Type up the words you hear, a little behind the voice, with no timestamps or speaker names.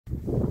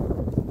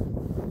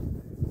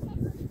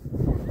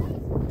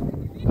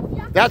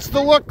That's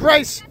the look,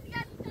 Grace.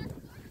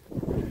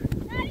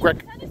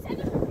 Quick.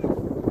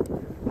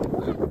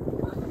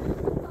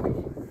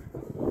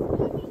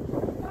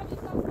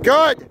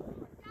 Good.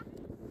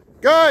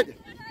 Good.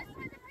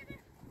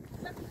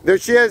 There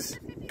she is.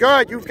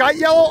 Good. You've got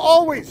yellow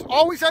always.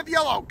 Always have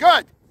yellow.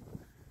 Good.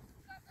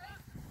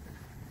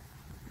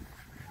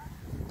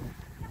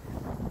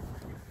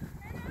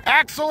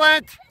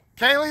 Excellent.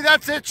 Kaylee,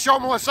 that's it. Show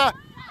Melissa.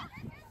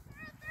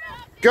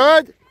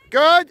 Good.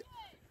 Good.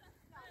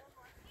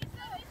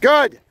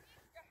 Good.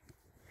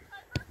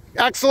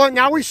 Excellent.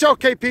 Now we show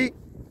KP.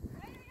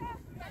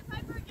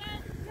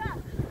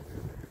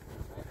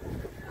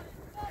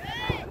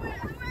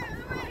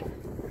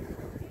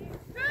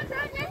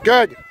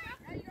 Good.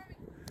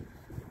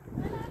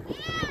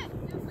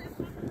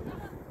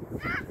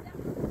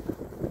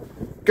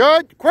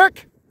 Good.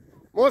 Quick.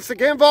 Melissa,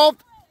 get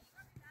involved.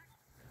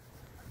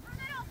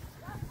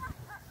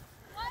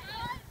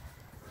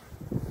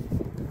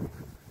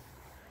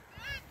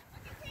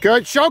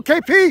 Good. Show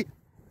KP.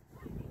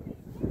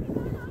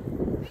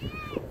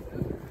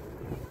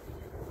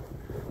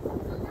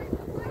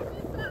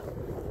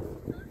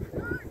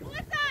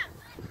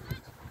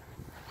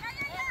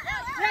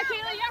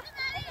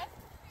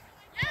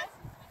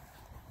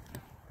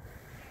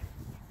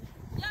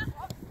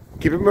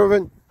 Keep it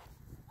moving.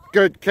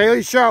 Good.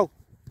 Kaylee, show.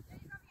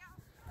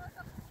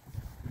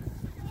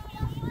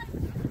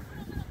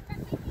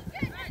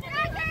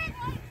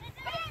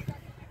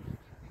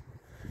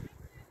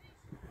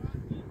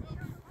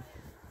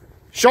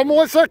 Show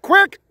Melissa,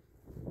 quick.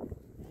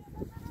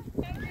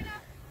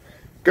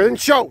 Good, and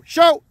show.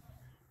 Show.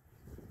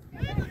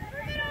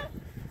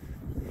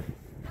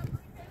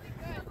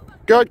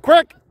 Good,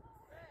 quick.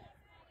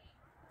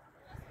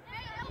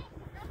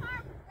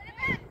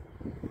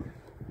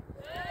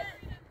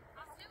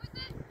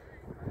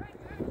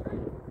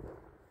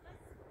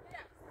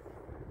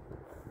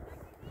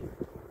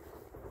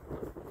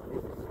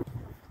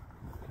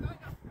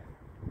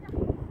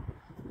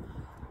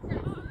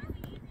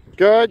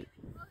 Good.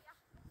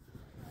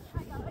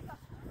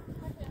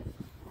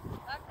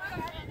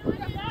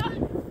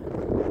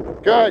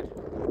 Good.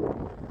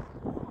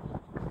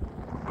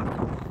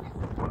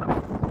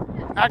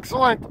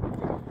 Excellent.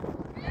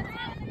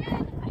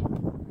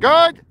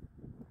 Good.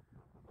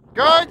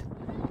 Good.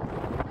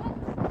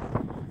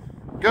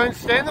 Good.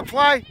 Stay in the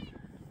play.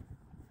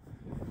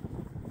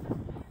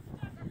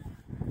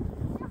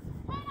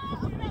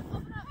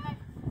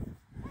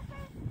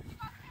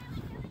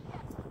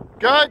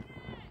 Good.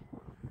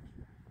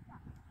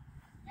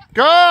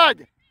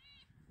 Good.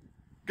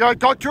 Good.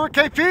 Go to her,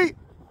 KP.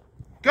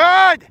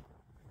 Good.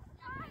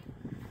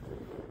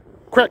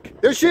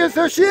 Quick. There she is.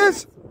 There she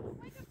is.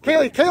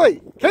 Kaylee.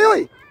 Kaylee.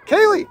 Kaylee.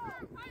 Kaylee.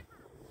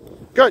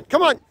 Good.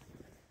 Come on.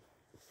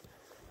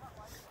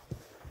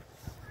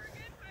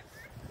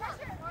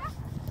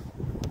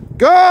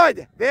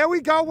 Good. There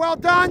we go. Well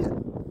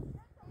done.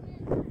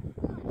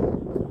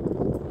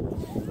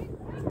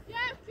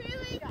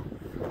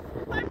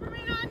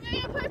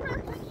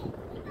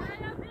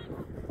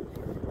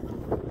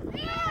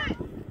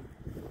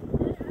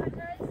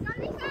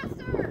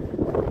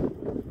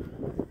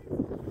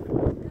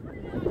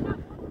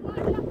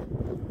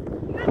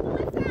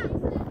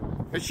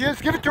 There she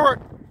is. Give it to her.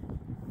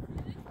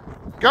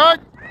 Good.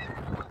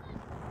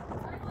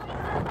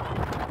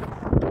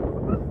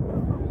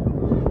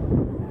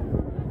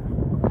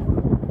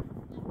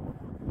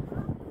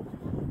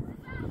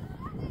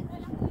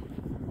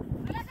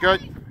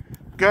 Good.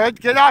 Good.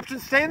 Get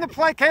options. Stay in the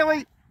play,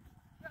 Kaylee.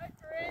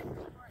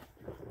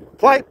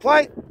 Play.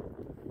 Play.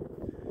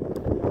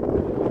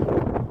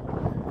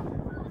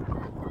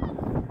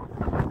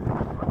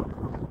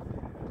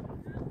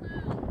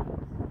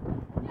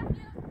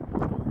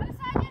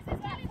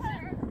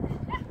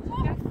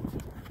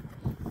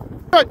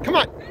 Good, come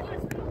on.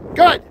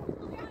 Good.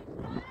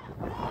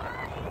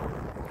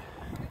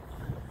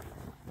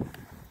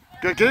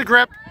 Good, get a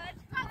grip.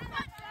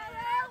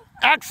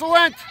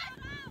 Excellent.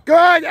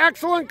 Good,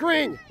 excellent,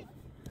 Green.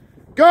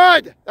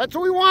 Good, that's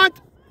what we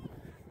want.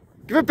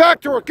 Give it back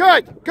to her.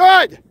 Good,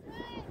 good.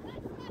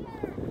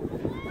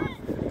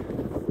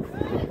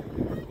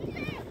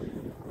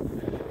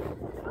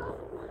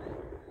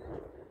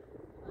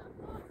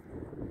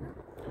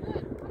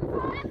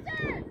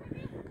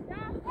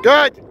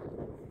 Good.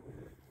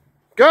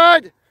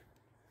 Good.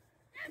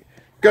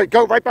 Good.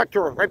 Go right back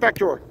to her. Right back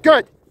to her.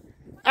 Good.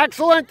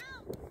 Excellent.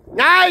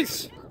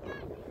 Nice.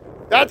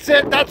 That's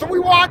it. That's what we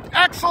want.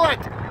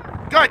 Excellent.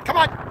 Good. Come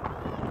on.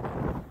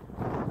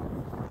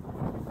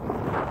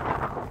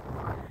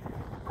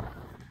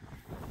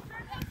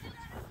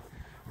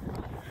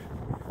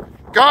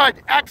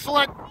 Good.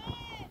 Excellent.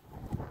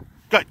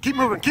 Good. Keep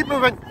moving. Keep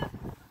moving.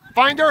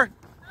 Find her.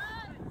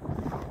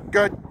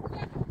 Good.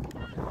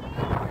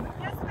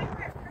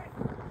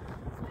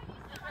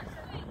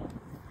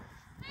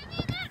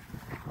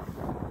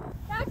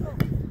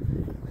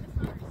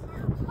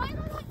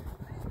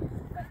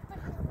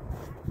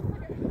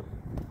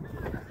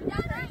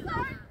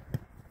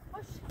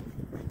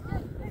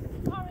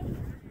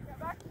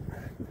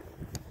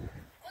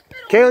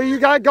 Kaylee, you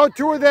got to go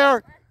to her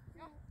there.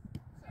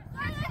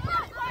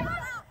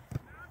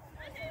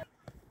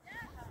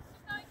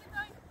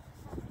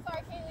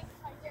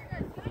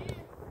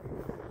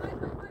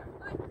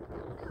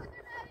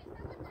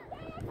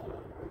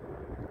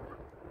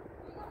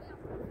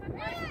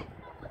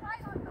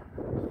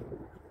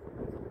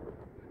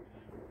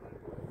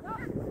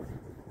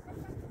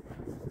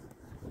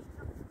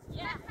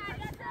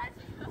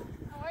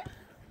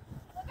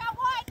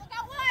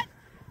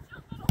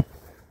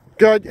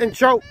 Good, and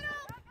show.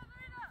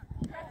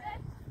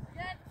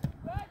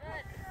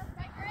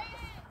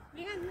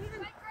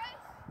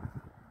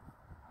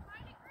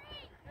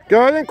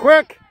 Good and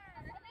quick.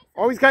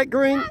 Always got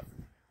green.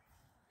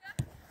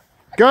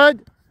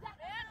 Good.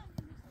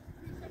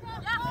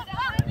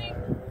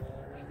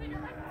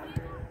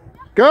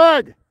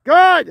 Good,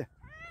 good.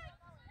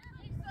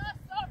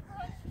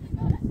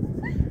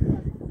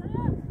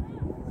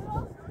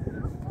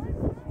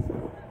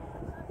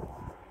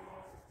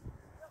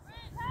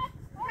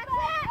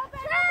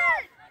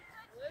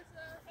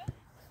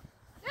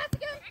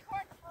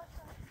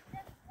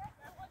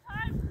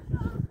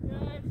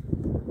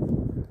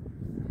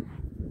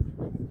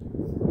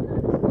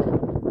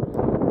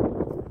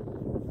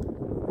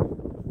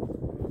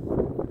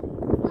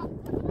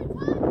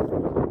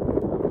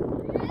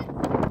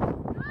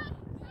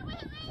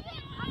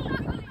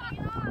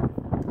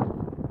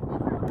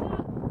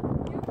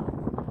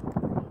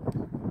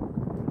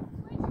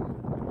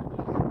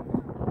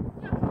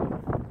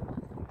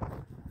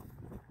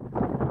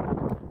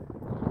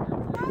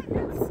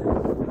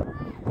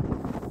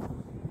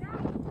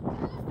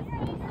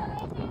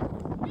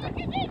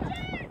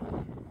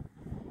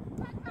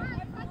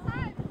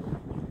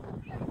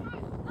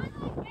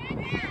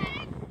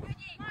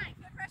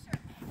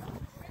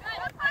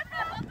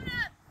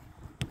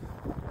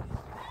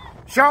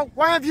 Show,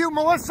 one of you,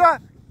 Melissa,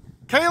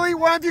 Kaylee,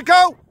 one of you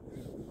go.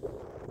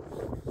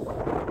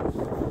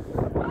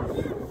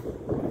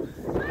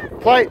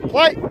 Play,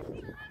 play.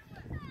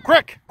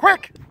 Quick,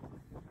 quick.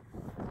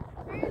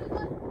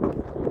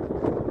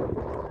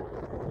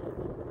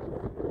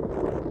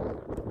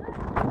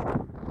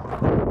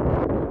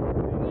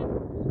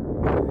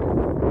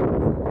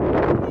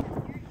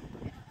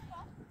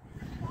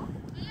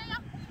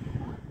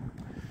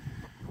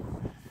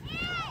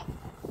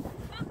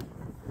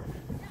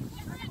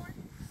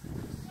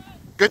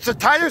 It's a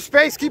tighter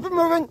space. Keep it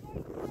moving.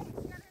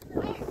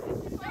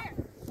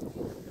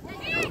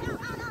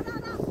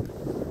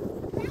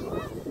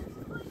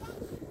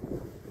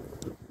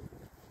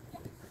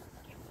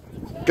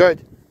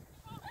 Good.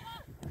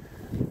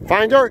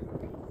 Find her.